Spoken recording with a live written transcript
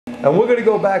And we're going to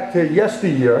go back to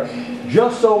yesteryear,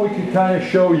 just so we can kind of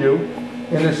show you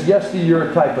in this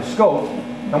yesteryear type of scope.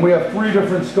 And we have 3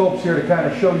 different scopes here to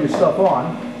kind of show you stuff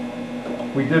on.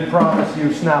 We did promise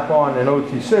you Snap-on and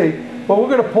OTC, but we're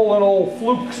going to pull an old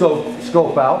Fluke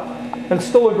scope out. And it's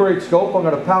still a great scope. I'm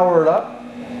going to power it up.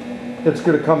 It's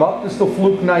going to come up. This is the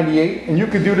Fluke 98, and you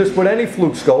can do this with any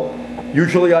Fluke scope.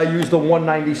 Usually I use the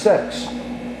 196.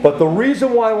 But the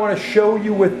reason why I want to show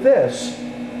you with this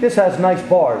has nice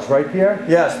bars, right, Pierre?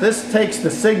 Yes, this takes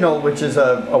the signal, which is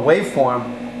a waveform,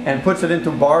 and puts it into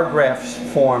bar graph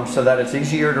form so that it's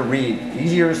easier to read,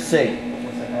 easier to see.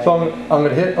 So I'm going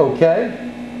to hit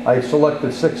OK. I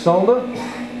selected 6-cylinder.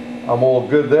 I'm all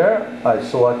good there. I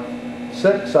select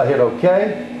 6. I hit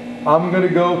OK. I'm going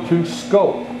to go to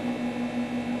scope.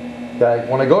 Okay.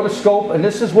 When I go to scope, and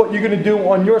this is what you're going to do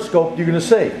on your scope, you're going to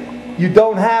see. You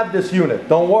don't have this unit.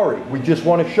 Don't worry. We just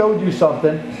want to show you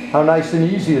something, how nice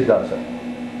and easy it does it.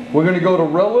 We're going to go to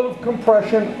relative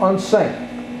compression unsync.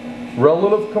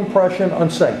 Relative compression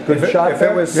unsync. Good shot. If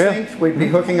it was synced, we'd be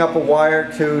hooking up a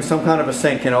wire to some kind of a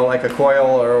sync, you know, like a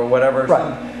coil or whatever,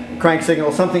 some crank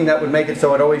signal, something that would make it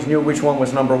so it always knew which one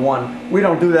was number 1. We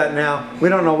don't do that now. We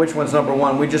don't know which one's number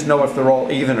 1. We just know if they're all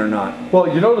even or not.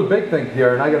 Well, you know the big thing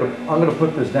here, and I'm going to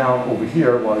put this down over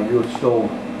here while you're still.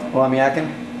 Well, I'm yakking.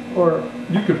 Or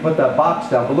you could put that box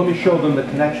down, but let me show them the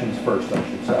connections first, I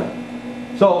should say.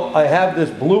 So I have this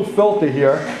blue filter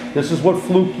here. This is what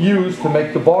Fluke used to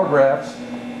make the bar graphs.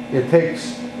 It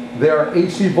takes their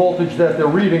AC voltage that they're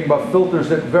reading, but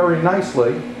filters it very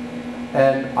nicely.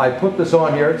 And I put this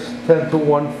on here. It's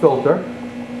 10-to-1 filter.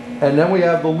 And then we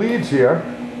have the leads here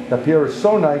that Pierre is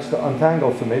so nice to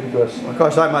untangle for me because... Of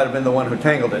course, I might have been the one who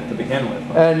tangled it to begin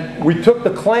with. And we took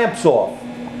the clamps off.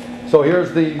 So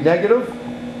here's the negative,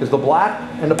 is the black,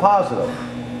 and the positive.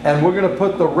 And we're going to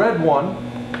put the red one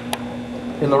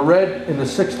in the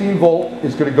 16 volt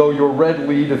is going to go your red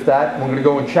lead, if that. And we're going to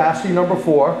go in chassis number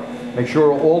 4. Make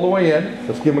sure we're all the way in.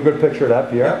 Let's give them a good picture of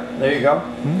that, Pierre. Yep, there you go.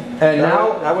 And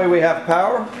now, that way we have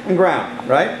power and ground,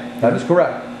 right? That is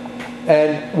correct.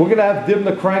 And we're going to have Dim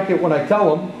to crank it when I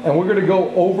tell them, and we're going to go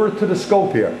over to the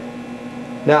scope here.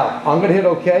 Now, I'm going to hit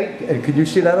OK. And could you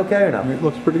see that OK or not? It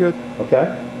looks pretty good.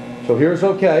 Okay. So here's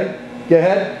OK. Go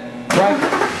ahead, crank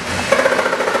it.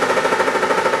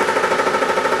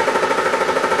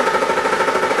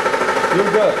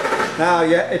 You're good. Now,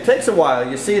 yeah, it takes a while.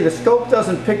 You see, the scope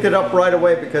doesn't pick it up right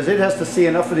away because it has to see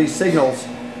enough of these signals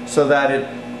so that it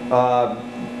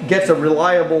gets a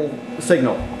reliable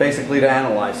signal, basically, to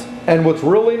analyze. And what's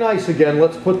really nice, again,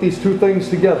 let's put these 2 things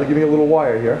together. Give me a little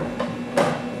wire here.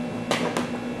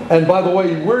 And by the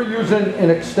way, we're using an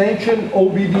extension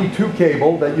OBD2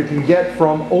 cable that you can get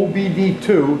from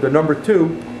OBD2, the number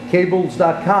 2,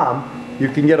 cables.com. You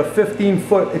can get a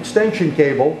 15-foot extension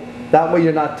cable. That way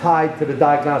you're not tied to the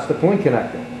diagnostic link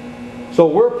connector. So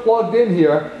we're plugged in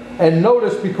here, and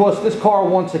notice because this car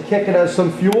wants to kick it as some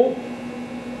fuel,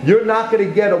 you're not going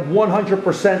to get a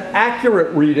 100%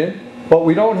 accurate reading, but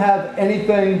we don't have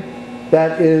anything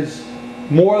that is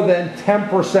more than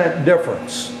 10%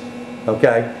 difference.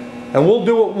 Okay? And we'll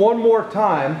do it one more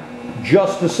time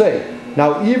just to see.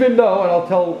 Now, even though, and I'll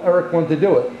tell Eric when to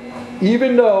do it,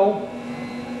 even though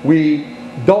we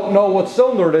don't know what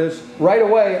cylinder it is, right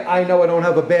away I know I don't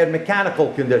have a bad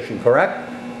mechanical condition, correct?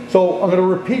 So I'm going to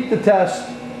repeat the test.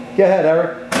 Go ahead,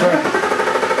 Eric.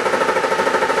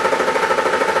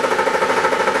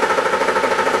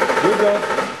 You're good.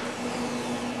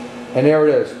 And there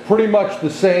it is. Pretty much the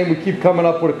same. We keep coming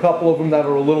up with a couple of them that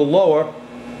are a little lower.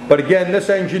 But again, this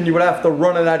engine, you would have to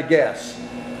run it out of gas.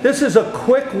 This is a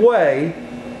quick way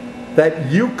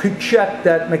that you could check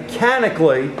that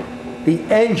mechanically the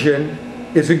engine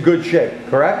is in good shape,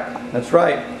 correct? That's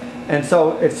right. And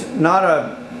so it's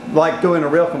not like doing a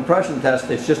real compression test.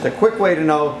 It's just a quick way to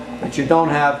know that you don't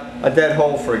have a dead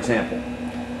hole, for example.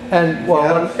 And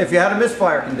well, if you had a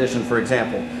misfire condition, for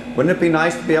example, wouldn't it be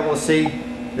nice to be able to see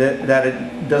that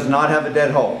it does not have a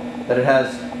dead hole, that it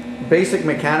has basic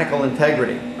mechanical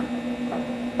integrity?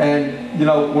 And you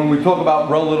know, when we talk about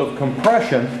relative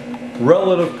compression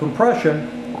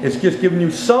is just giving you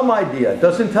some idea. It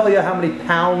doesn't tell you how many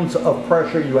pounds of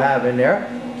pressure you have in there.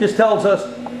 It just tells us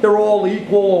they're all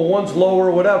equal or one's lower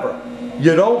or whatever.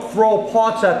 You don't throw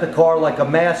parts at the car like a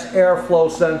mass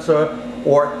airflow sensor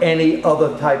or any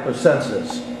other type of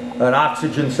sensors. An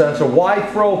oxygen sensor. Why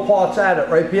throw parts at it,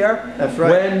 right, Pierre? That's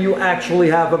right. When you actually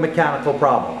have a mechanical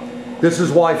problem. This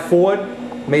is why Ford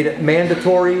made it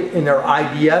mandatory in their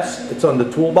IDS. It's on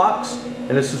the toolbox.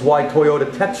 And this is why Toyota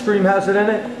TechStream has it in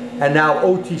it. And now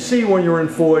OTC, when you're in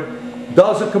Ford,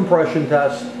 does a compression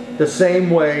test the same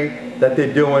way that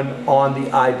they're doing on the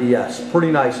IDS.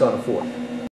 Pretty nice on a Ford.